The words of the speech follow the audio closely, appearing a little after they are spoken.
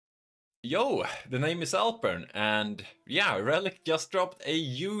Yo, the name is Alpern, and yeah, Relic just dropped a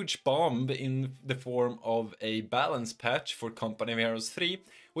huge bomb in the form of a balance patch for Company of Heroes 3,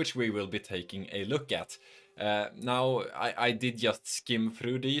 which we will be taking a look at. Now, I did just skim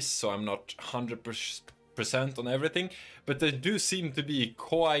through these, so I'm not 100% on everything, but there do seem to be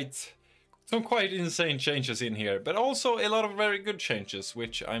some quite insane changes in here, but also a lot of very good changes,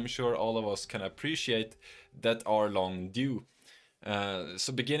 which I'm sure all of us can appreciate that are long due.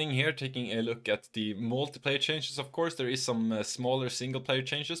 So beginning here, taking a look at the multiplayer changes, of course, there is some smaller single player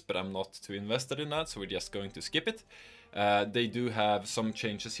changes, but I'm not too invested in that, so we're just going to skip it. They do have some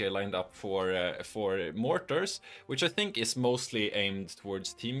changes here lined up for mortars, which I think is mostly aimed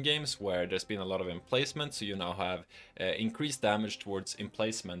towards team games where there's been a lot of emplacement, so you now have increased damage towards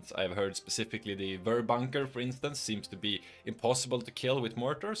emplacement. I've heard specifically the Verbunker, for instance, seems to be impossible to kill with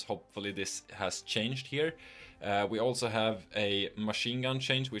mortars. Hopefully this has changed here. We also have a machine gun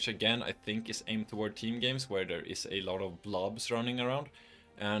change, which again I think is aimed toward team games where there is a lot of blobs running around.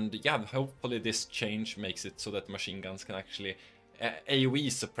 And yeah, hopefully this change makes it so that machine guns can actually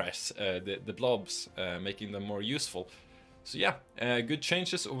AoE suppress the blobs, making them more useful. So yeah, good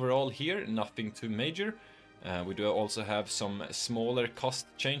changes overall here, nothing too major. We do also have some smaller cost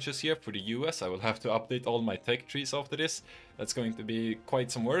changes here for the US. I will have to update all my tech trees after this. That's going to be quite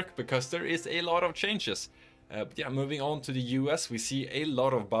some work because there is a lot of changes. But yeah, moving on to the US, we see a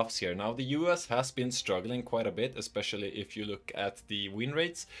lot of buffs here. Now, the US has been struggling quite a bit, especially if you look at the win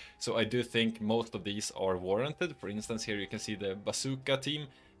rates. So I do think most of these are warranted. For instance, here you can see the bazooka team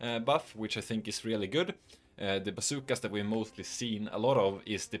buff, which I think is really good. The bazookas that we've mostly seen a lot of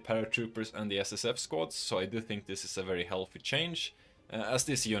is the paratroopers and the SSF squads. So I do think this is a very healthy change, as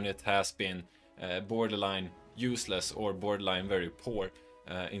this unit has been borderline useless or borderline very poor.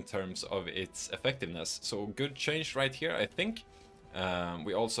 In terms of its effectiveness. So good change right here, I think.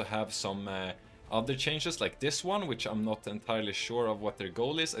 We also have some other changes like this one, which I'm not entirely sure of what their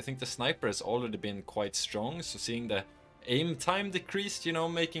goal is. I think the sniper has already been quite strong, so seeing the aim time decreased, you know,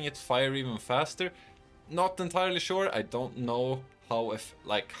 making it fire even faster. Not entirely sure. I don't know how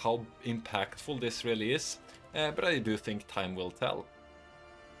impactful this really is, but I do think time will tell.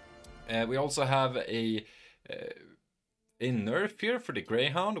 We also have a nerf here for the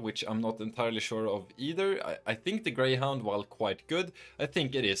Greyhound, which I'm not entirely sure of either. I think the Greyhound, while quite good, I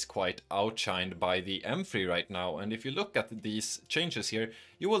think it is quite outshined by the M3 right now. And if you look at these changes here,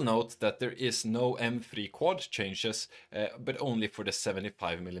 you will note that there is no M3 quad changes, but only for the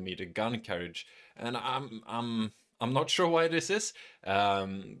 75mm gun carriage. And I'm not sure why this is.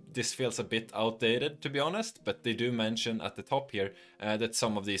 This feels a bit outdated, to be honest, but they do mention at the top here that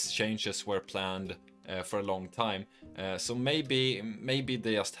some of these changes were planned for a long time. So maybe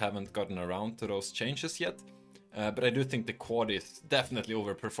they just haven't gotten around to those changes yet. But I do think the quad is definitely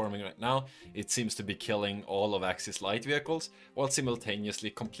overperforming right now. It seems to be killing all of Axis light vehicles, while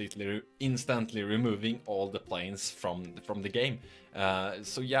simultaneously instantly removing all the planes from the game.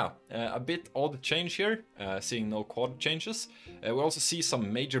 So yeah, a bit odd change here, seeing no quad changes. We also see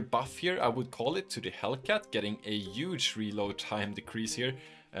some major buff here, I would call it, to the Hellcat, getting a huge reload time decrease here.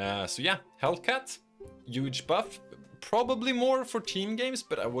 So yeah, Hellcat, huge buff. Probably more for team games,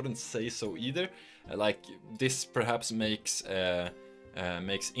 but I wouldn't say so either. Like, this perhaps makes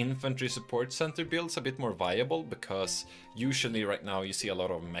infantry support center builds a bit more viable, because usually right now you see a lot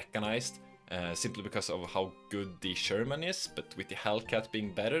of mechanized, simply because of how good the Sherman is. But with the Hellcat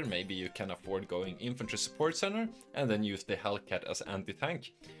being better, maybe you can afford going infantry support center and then use the Hellcat as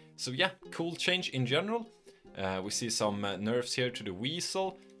anti-tank. So yeah, cool change in general. We see some nerfs here to the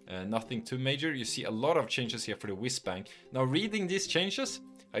Weasel. Nothing too major. You see a lot of changes here for the Whizbang. Now, reading these changes,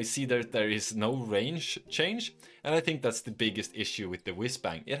 I see that there is no range change, and I think that's the biggest issue with the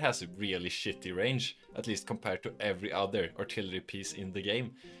Whizbang. It has a really shitty range, at least compared to every other artillery piece in the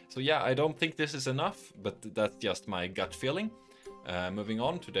game. So yeah, I don't think this is enough, but that's just my gut feeling. Moving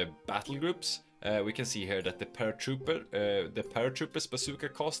on to the battle groups. We can see here that the paratrooper's bazooka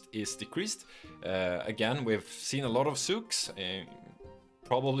cost is decreased. Again, we've seen a lot of Sooks.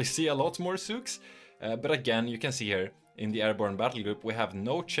 Probably see a lot more Sooks, but again, you can see here in the airborne battle group we have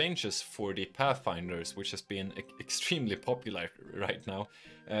no changes for the Pathfinders, which has been extremely popular right now,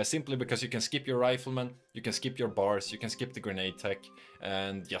 simply because you can skip your rifleman, you can skip your bars, you can skip the grenade tech,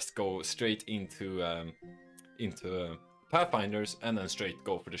 and just go straight into Pathfinders, and then straight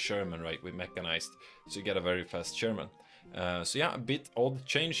go for the Sherman, right, with mechanized, so you get a very fast Sherman. So yeah, a bit odd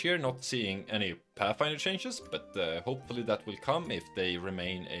change here, not seeing any Pathfinder changes, but hopefully that will come if they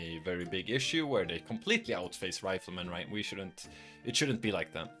remain a very big issue where they completely outface riflemen, right? It shouldn't be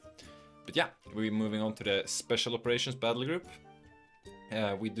like that. But yeah, we're moving on to the Special Operations Battle Group.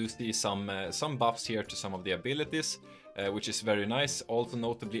 We do see some buffs here to some of the abilities, which is very nice. Also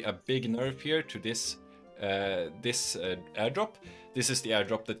notably a big nerf here to this airdrop. This is the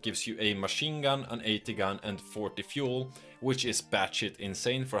airdrop that gives you a machine gun, an 80 gun, and 40 fuel, which is batshit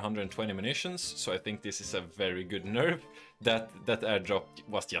insane for 120 munitions. So I think this is a very good nerf. That airdrop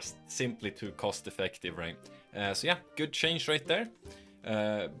was just simply too cost effective, right? So yeah, good change right there.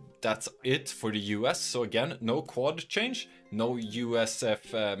 That's it for the US. So again, no quad change, no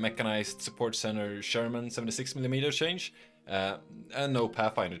USF Mechanized Support Center Sherman 76mm change, and no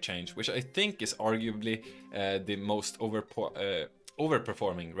Pathfinder change, which I think is arguably the most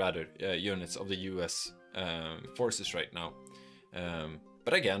overperforming rather units of the US forces right now.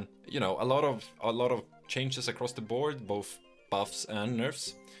 But again, you know, a lot of changes across the board, both buffs and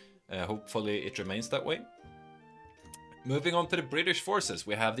nerfs. Hopefully it remains that way. Moving on to the British forces,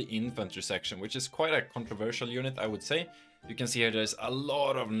 we have the infantry section, which is quite a controversial unit, I would say. You can see here there's a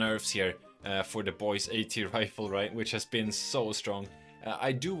lot of nerfs here for the boys AT rifle, right, which has been so strong.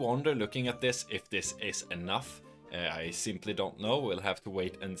 I do wonder, looking at this, if this is enough. I simply don't know, we'll have to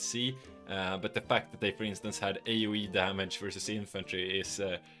wait and see. But the fact that they, for instance, had AoE damage versus infantry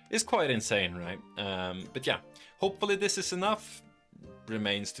is quite insane, right? But yeah, hopefully this is enough.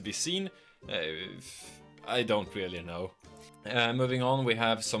 Remains to be seen. I don't really know. Moving on, we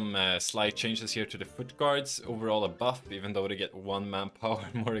have some slight changes here to the foot guards. Overall a buff, even though they get 1 manpower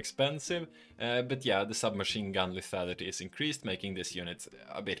more expensive. But yeah, the submachine gun lethality is increased, making this unit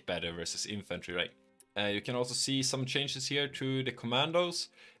a bit better versus infantry, right? You can also see some changes here to the commandos.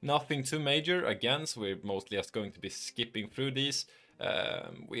 Nothing too major, again, so we're mostly just going to be skipping through these.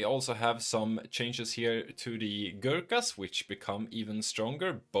 We also have some changes here to the Gurkhas, which become even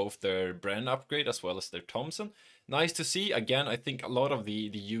stronger, both their Bren upgrade as well as their Thompson. Nice to see. Again, I think a lot of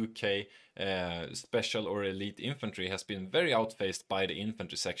the UK special or elite infantry has been very outfaced by the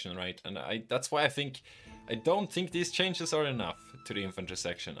infantry section, right? And that's why I don't think these changes are enough to the infantry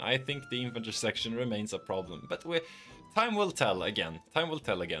section. I think the infantry section remains a problem, but time will tell again. Time will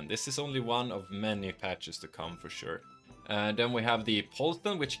tell again. This is only one of many patches to come for sure. Then we have the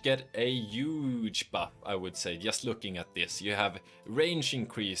Polston, which get a huge buff, I would say, just looking at this. You have range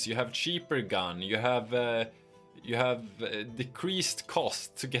increase, you have cheaper gun, you have decreased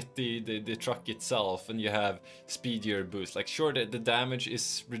cost to get the truck itself, and you have speedier boost. Like, sure, the damage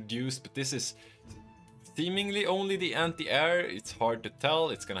is reduced, but this is seemingly only the anti-air. It's hard to tell,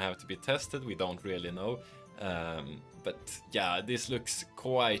 it's gonna have to be tested, we don't really know. But yeah, this looks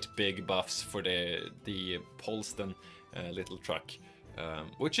quite big buffs for the Polston little truck,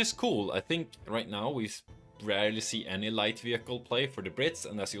 which is cool. I think right now we rarely see any light vehicle play for the Brits,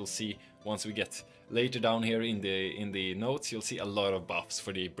 and as you'll see once we get later down here in the notes, you'll see a lot of buffs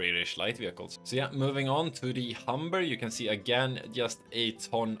for the British light vehicles. So yeah, moving on to the Humber, you can see again just a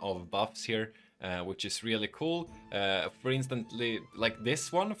ton of buffs here, which is really cool. For instance, like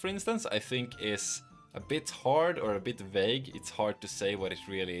this one, for instance, I think is a bit hard or a bit vague. It's hard to say what it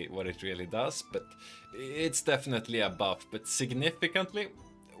really does, but it's definitely a buff. But significantly,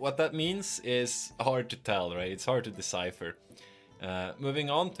 what that means is hard to tell, right? It's hard to decipher. Moving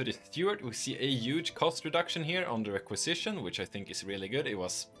on to the Stewart, we see a huge cost reduction here on the requisition, which I think is really good. It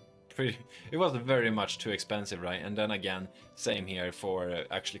was very much too expensive, right? And then again, same here for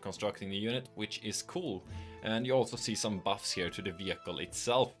actually constructing the unit, which is cool. And you also see some buffs here to the vehicle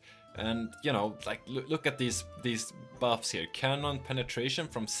itself. And you know, like look at these buffs here. Cannon penetration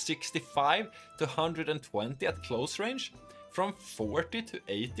from 65 to 120 at close range, from 40 to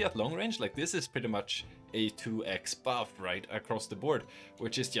 80 at long range. Like, this is pretty much a 2x buff right across the board,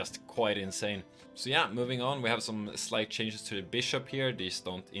 which is just quite insane. So yeah, moving on, we have some slight changes to the Bishop here. These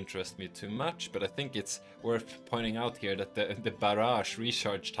don't interest me too much, but I think it's worth pointing out here that the barrage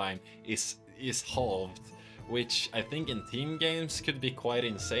recharge time is halved, which I think in team games could be quite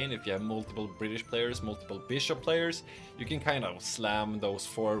insane. If you have multiple British players, multiple Bishop players, you can kind of slam those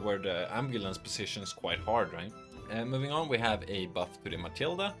forward ambulance positions quite hard, right? Moving on, we have a buff to the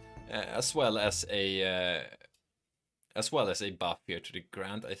Matilda, as well as a buff here to the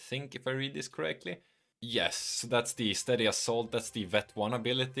Grant, I think, if I read this correctly. Yes, so that's the Steady Assault, that's the Vet 1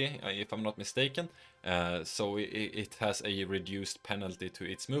 ability, if I'm not mistaken. So it has a reduced penalty to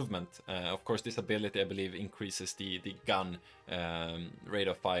its movement. Of course, this ability, I believe, increases the gun rate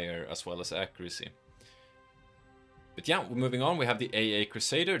of fire as well as accuracy. But yeah, moving on, we have the AA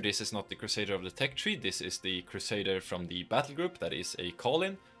Crusader. This is not the Crusader of the tech tree, this is the Crusader from the battle group, that is a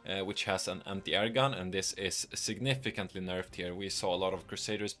call-in, which has an anti-air gun, and this is significantly nerfed here. We saw a lot of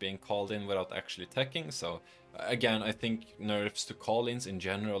Crusaders being called in without actually teching, so again, I think nerfs to call-ins in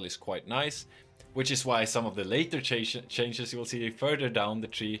general is quite nice. which is why some of the later changes you'll see further down the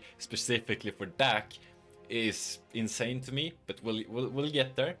tree, specifically for DAC, is insane to me, but we'll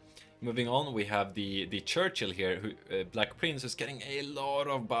get there. Moving on, we have the Churchill here, who Black Prince, is getting a lot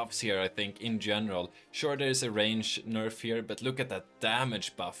of buffs here, I think, in general. Sure, there's a range nerf here, but look at that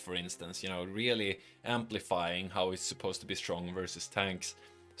damage buff, for instance, you know, really amplifying how it's supposed to be strong versus tanks.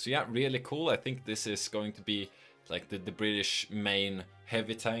 So yeah, really cool. I think this is going to be like the British main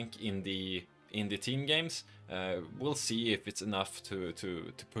heavy tank in the team games. We'll see if it's enough to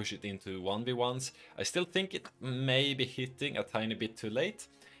push it into 1v1s. I still think it may be hitting a tiny bit too late,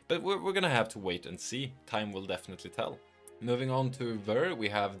 but we're gonna have to wait and see. Time will definitely tell. Moving on to Ver, we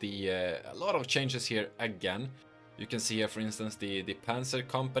have a lot of changes here again. You can see here, for instance, the Panzer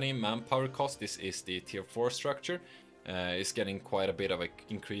Company manpower cost. This is the tier 4 structure. Is getting quite a bit of an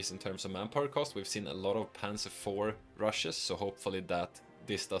increase in terms of manpower cost. We've seen a lot of Panzer 4 rushes, so hopefully that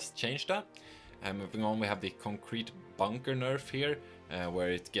this does change that. Moving on, we have the concrete bunker nerf here, where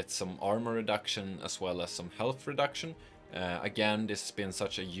it gets some armor reduction as well as some health reduction. Again, this has been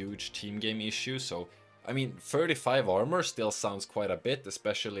such a huge team game issue, so I mean, 35 armor still sounds quite a bit,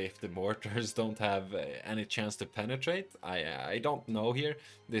 especially if the mortars don't have any chance to penetrate. I don't know here.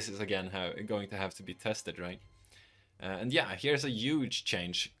 This is again going to have to be tested, right? And yeah, here's a huge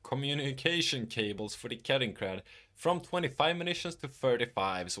change. Communication cables for the Kettenkrad from 25 munitions to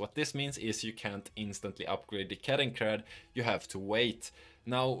 35. So what this means is you can't instantly upgrade the Kettenkrad, you have to wait.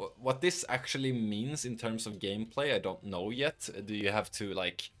 Now, what this actually means in terms of gameplay, I don't know yet. Do you have to,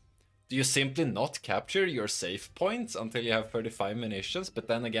 like, do you simply not capture your save points until you have 35 munitions? But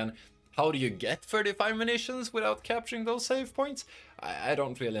then again, how do you get 35 munitions without capturing those save points? I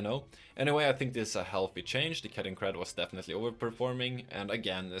don't really know. Anyway, I think this is a healthy change. The Kettenkrad was definitely overperforming, and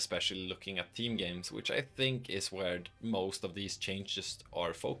again, especially looking at team games, which I think is where most of these changes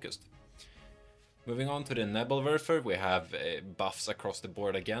are focused. Moving on to the Nebelwerfer, we have buffs across the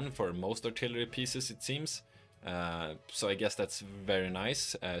board again for most artillery pieces, it seems. So I guess that's very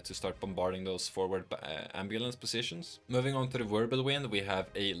nice to start bombarding those forward ambulance positions. Moving on to the Wirbelwind, we have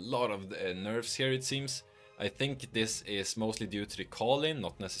a lot of nerfs here, it seems. I think this is mostly due to the call-in,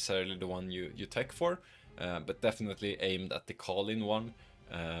 not necessarily the one you tech for, but definitely aimed at the call-in one.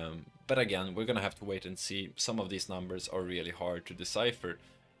 But again, we're gonna have to wait and see. Some of these numbers are really hard to decipher.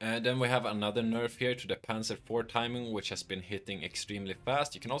 Then we have another nerf here to the Panzer IV timing, which has been hitting extremely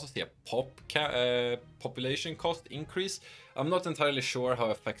fast. You can also see a population cost increase. I'm not entirely sure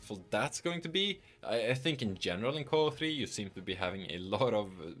how effectful that's going to be. I think in general in CoH3 you seem to be having a lot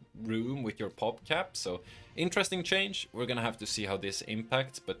of room with your pop cap, so interesting change. We're gonna have to see how this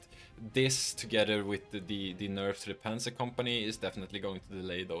impacts, but this together with the nerf to the Panzer Company is definitely going to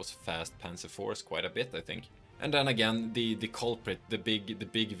delay those fast Panzer IVs quite a bit, I think. And then again, the culprit, the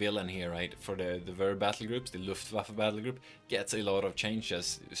big villain here, right, for the Ver battle groups, the Luftwaffe battle group, gets a lot of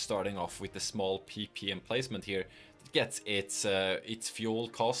changes, starting off with the small PP emplacement here. It gets its fuel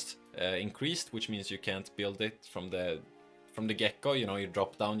cost increased, which means you can't build it from the get-go. You know, you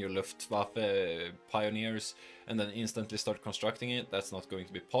drop down your Luftwaffe pioneers and then instantly start constructing it. That's not going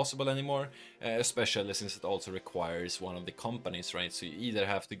to be possible anymore, especially since it also requires one of the companies, right? So you either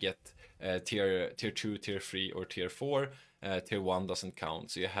have to get tier 2, tier 3 or tier 4. Tier 1 doesn't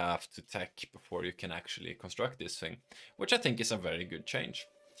count, so you have to tech before you can actually construct this thing, which I think is a very good change.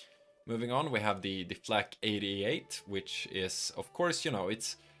 Moving on, we have the Flak 88, which is, of course, you know,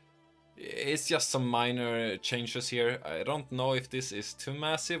 it's just some minor changes here. I don't know if this is too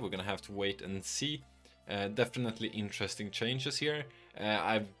massive. We're gonna have to wait and see. Definitely interesting changes here.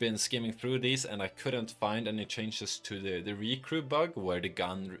 I've been skimming through these and I couldn't find any changes to the recrew bug, where the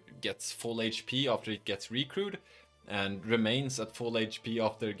gun gets full HP after it gets recrewed and remains at full HP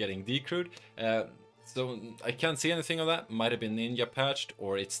after getting decrewed. So I can't see anything of that. Might have been ninja patched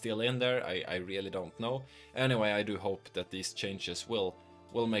or it's still in there. I really don't know. Anyway, I do hope that these changes will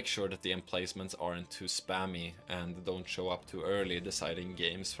make sure that the emplacements aren't too spammy and don't show up too early, deciding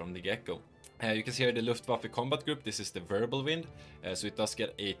games from the get-go. You can see here the Luftwaffe combat group. This is the Wirbelwind, so it does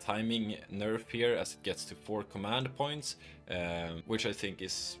get a timing nerf here as it gets to 4 command points, which I think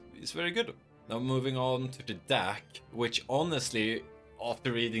is very good. Now moving on to the DAC, which honestly,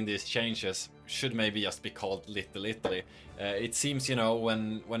 after reading these changes, should maybe just be called Little Italy. It seems, you know,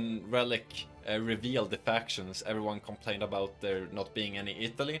 when Relic revealed the factions, everyone complained about there not being any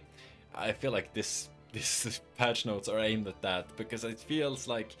Italy. I feel like this patch notes are aimed at that, because it feels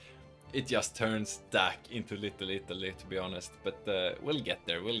like it just turns Dak into Little Italy, to be honest. But we'll get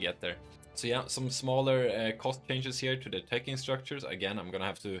there, we'll get there. So yeah, some smaller cost changes here to the teching structures. Again, I'm gonna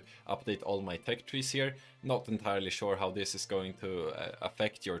have to update all my tech trees here. Not entirely sure how this is going to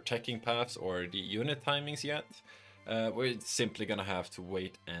affect your teching paths or the unit timings yet. We're simply gonna have to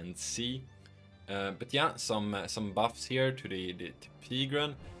wait and see. But yeah, some buffs here to the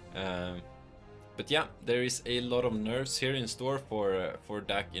Tigran. But yeah, there is a lot of nerfs here in store for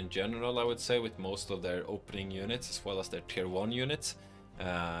Dak in general, I would say, with most of their opening units as well as their tier 1 units.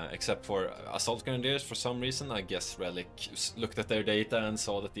 Except for Assault Grenadiers for some reason. I guess Relic looked at their data and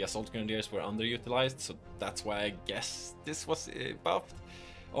saw that the Assault Grenadiers were underutilized, so that's why I guess this was buffed.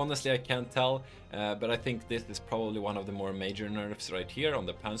 Honestly, I can't tell, but I think this is probably one of the more major nerfs right here on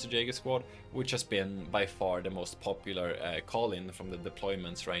the Panzerjäger squad, which has been by far the most popular call-in from the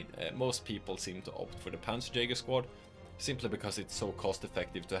deployments, right? Most people seem to opt for the Panzerjäger squad, simply because it's so cost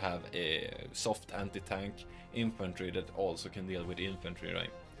effective to have a soft anti-tank infantry that also can deal with infantry,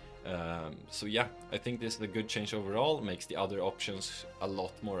 right? So yeah, I think this is a good change overall, makes the other options a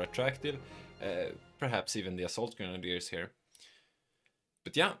lot more attractive, perhaps even the Assault Grenadiers here.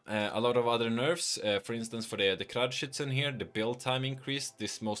 But yeah, a lot of other nerfs, for instance for the Kradschützen here, the build time increase.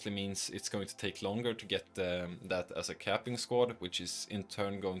 This mostly means it's going to take longer to get that as a capping squad, which is in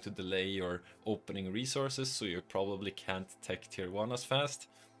turn going to delay your opening resources, so you probably can't tech tier 1 as fast.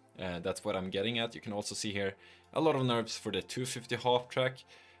 That's what I'm getting at. You can also see here a lot of nerfs for the 250 half track.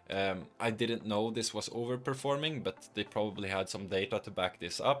 I didn't know this was overperforming, but they probably had some data to back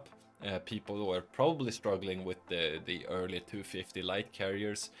this up. People were probably struggling with the early 250 light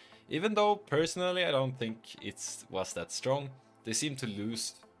carriers, even though personally I don't think it was that strong. They seem to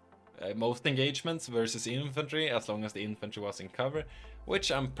lose most engagements versus infantry as long as the infantry was in cover,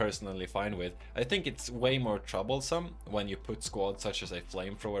 which I'm personally fine with. I think it's way more troublesome when you put squads such as a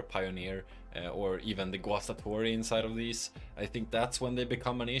Flamethrower Pioneer or even the Guastatori inside of these. I think that's when they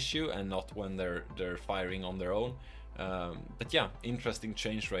become an issue and not when they're firing on their own. But yeah, interesting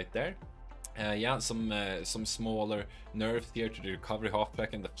change right there. Yeah, some smaller nerfs here to the recovery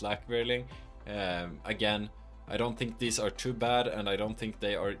halfback and the flak whirling. Again, I don't think these are too bad, and I don't think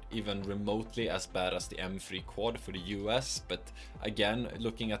they are even remotely as bad as the M3 quad for the US. But again,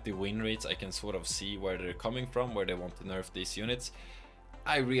 looking at the win rates, I can sort of see where they're coming from, where they want to nerf these units.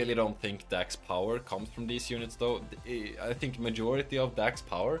 I really don't think Dak's power comes from these units though. I think majority of Dak's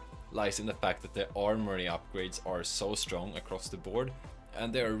power lies in the fact that the armory upgrades are so strong across the board,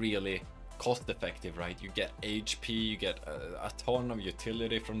 and they're really cost effective, right? You get HP, you get a ton of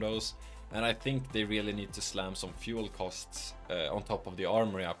utility from those, and I think they really need to slam some fuel costs on top of the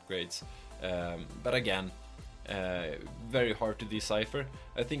armory upgrades. But again, very hard to decipher.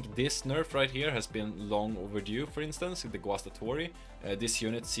 I think this nerf right here has been long overdue. For instance, the Guastatori, this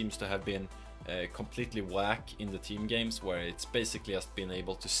unit seems to have been completely whack in the team games, where it's basically just been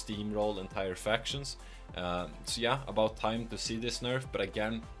able to steamroll entire factions. So yeah, about time to see this nerf, but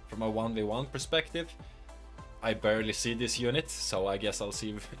again, from a 1v1 perspective, I barely see this unit, so I guess I'll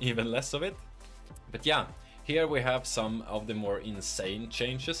see even less of it. But yeah, here we have some of the more insane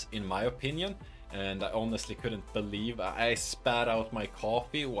changes in my opinion, and I honestly couldn't believe I spat out my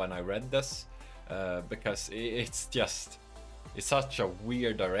coffee when I read this, because it's such a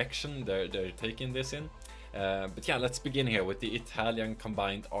weird direction they're taking this in. But yeah, let's begin here with the Italian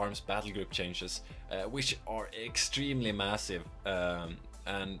Combined Arms battle group changes, which are extremely massive.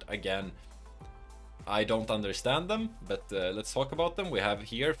 And again, I don't understand them, but let's talk about them. We have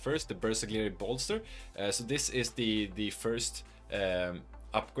here first the Bersaglieri bolster. So this is the first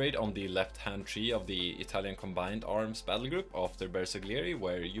upgrade on the left-hand tree of the Italian Combined Arms battle group after Bersaglieri,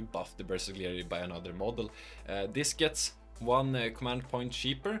 where you buff the Bersaglieri by another model. This gets one command point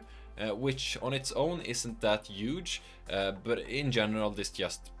cheaper, which on its own isn't that huge, but in general this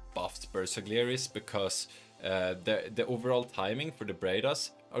just buffs Bersaglieris because the overall timing for the Bredas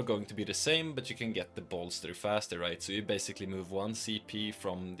are going to be the same, but you can get the bolster faster, right? So you basically move 1 CP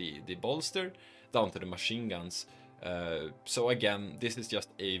from the bolster down to the machine guns. So again, this is just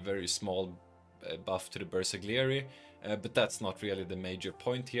a very small buff to the Bersaglieri, but that's not really the major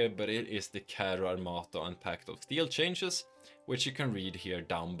point here, but it is the Caro Armato and Pact of Steel changes, which you can read here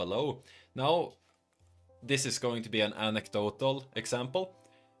down below. Now, this is going to be an anecdotal example,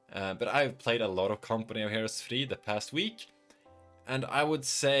 but I've played a lot of Company of Heroes 3 the past week, and I would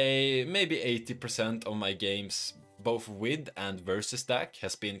say maybe 80% of my games, both with and versus Dak,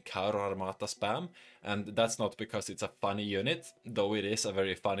 has been Caro Armata spam, and that's not because it's a funny unit, though it is a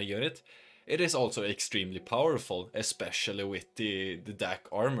very funny unit. It is also extremely powerful, especially with the Dak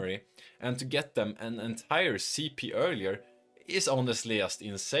armory, and to get them an entire CP earlier is honestly just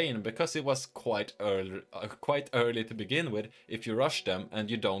insane, because it was quite early to begin with if you rush them and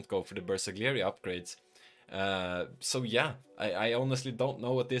you don't go for the Bersaglieri upgrades. So yeah, I honestly don't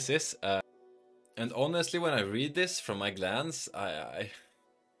know what this is. And honestly, when I read this from my glance, I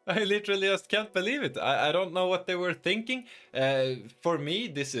literally just can't believe it. I don't know what they were thinking. For me,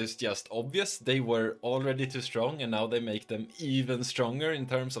 this is just obvious. They were already too strong, and now they make them even stronger in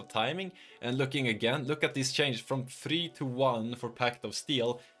terms of timing. And looking again, look at this change from 3 to 1 for Pact of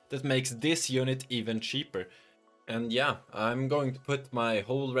Steel. That makes this unit even cheaper. And yeah, I'm going to put my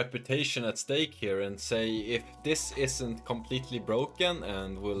whole reputation at stake here and say, if this isn't completely broken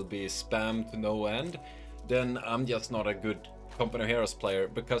and will be spammed to no end, then I'm just not a good Company of Heroes player,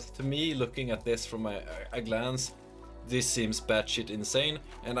 because to me, looking at this from a glance, this seems batshit insane,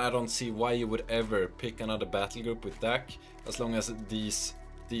 and I don't see why you would ever pick another battle group with Dak as long as these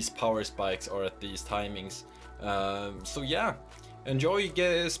power spikes are at these timings. So yeah, enjoy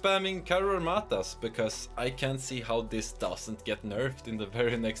spamming Karo Armatas, because I can't see how this doesn't get nerfed in the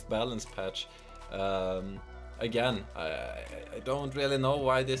very next balance patch. Again, I don't really know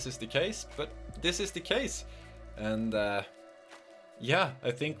why this is the case, but this is the case. And yeah, I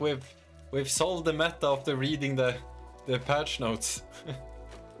think we've solved the meta after reading the patch notes.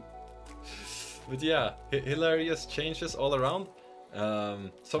 But yeah, hilarious changes all around.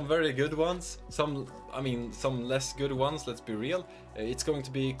 Some very good ones, some less good ones, let's be real. It's going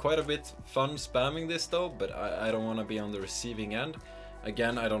to be quite a bit fun spamming this though, but I don't want to be on the receiving end.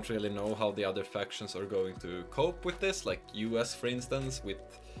 Again, I don't really know how the other factions are going to cope with this, like US for instance, with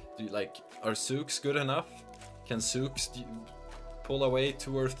like, are Zooks good enough? Can Zooks pull away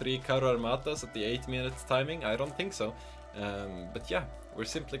 2 or 3 Karo Armatas at the 8 minutes timing? I don't think so. But yeah, we're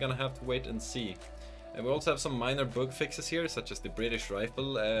simply gonna have to wait and see. And we also have some minor bug fixes here, such as the British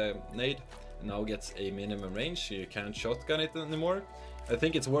rifle nade now gets a minimum range, so you can't shotgun it anymore. I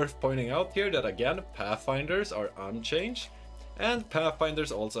think it's worth pointing out here that again, Pathfinders are unchanged, and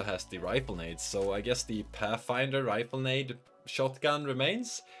Pathfinders also has the rifle nades, so I guess the Pathfinder rifle nade shotgun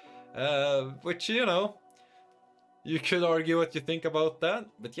remains, which, you know, you could argue what you think about that,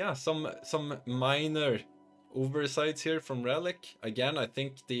 but yeah, some minor oversights here from Relic. Again, I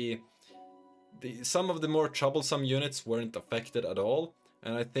think some of the more troublesome units weren't affected at all,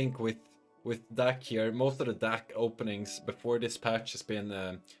 and I think with Dak here, most of the Dak openings before this patch has been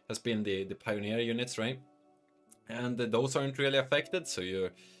the Pioneer units, right? And those aren't really affected, so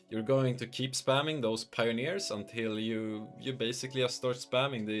you're going to keep spamming those Pioneers until you basically just start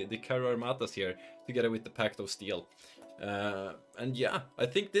spamming the Karo Armatas here together with the Pact of Steel. And yeah, I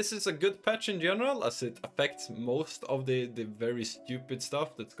think this is a good patch in general, as it affects most of the very stupid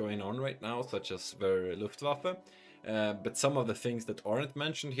stuff that's going on right now, such as Ver Luftwaffe. But some of the things that aren't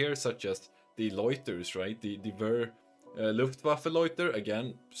mentioned here, such as the loiters, right? The Ver Luftwaffe loiter,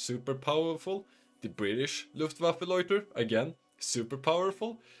 again, super powerful. The British Luftwaffe loiter, again, super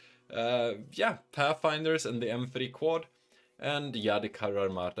powerful. Yeah, Pathfinders and the M3 quad. And yeah, the Karo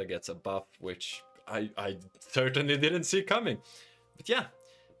Armata gets a buff, which I certainly didn't see coming. But yeah,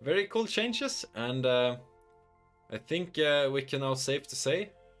 very cool changes, and I think we can now safe to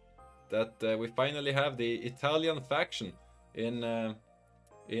say that we finally have the Italian faction in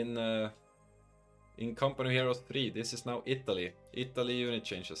Company of Heroes 3. This is now Italy unit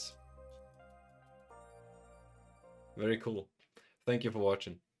changes. Very cool. Thank you for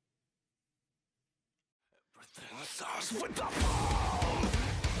watching.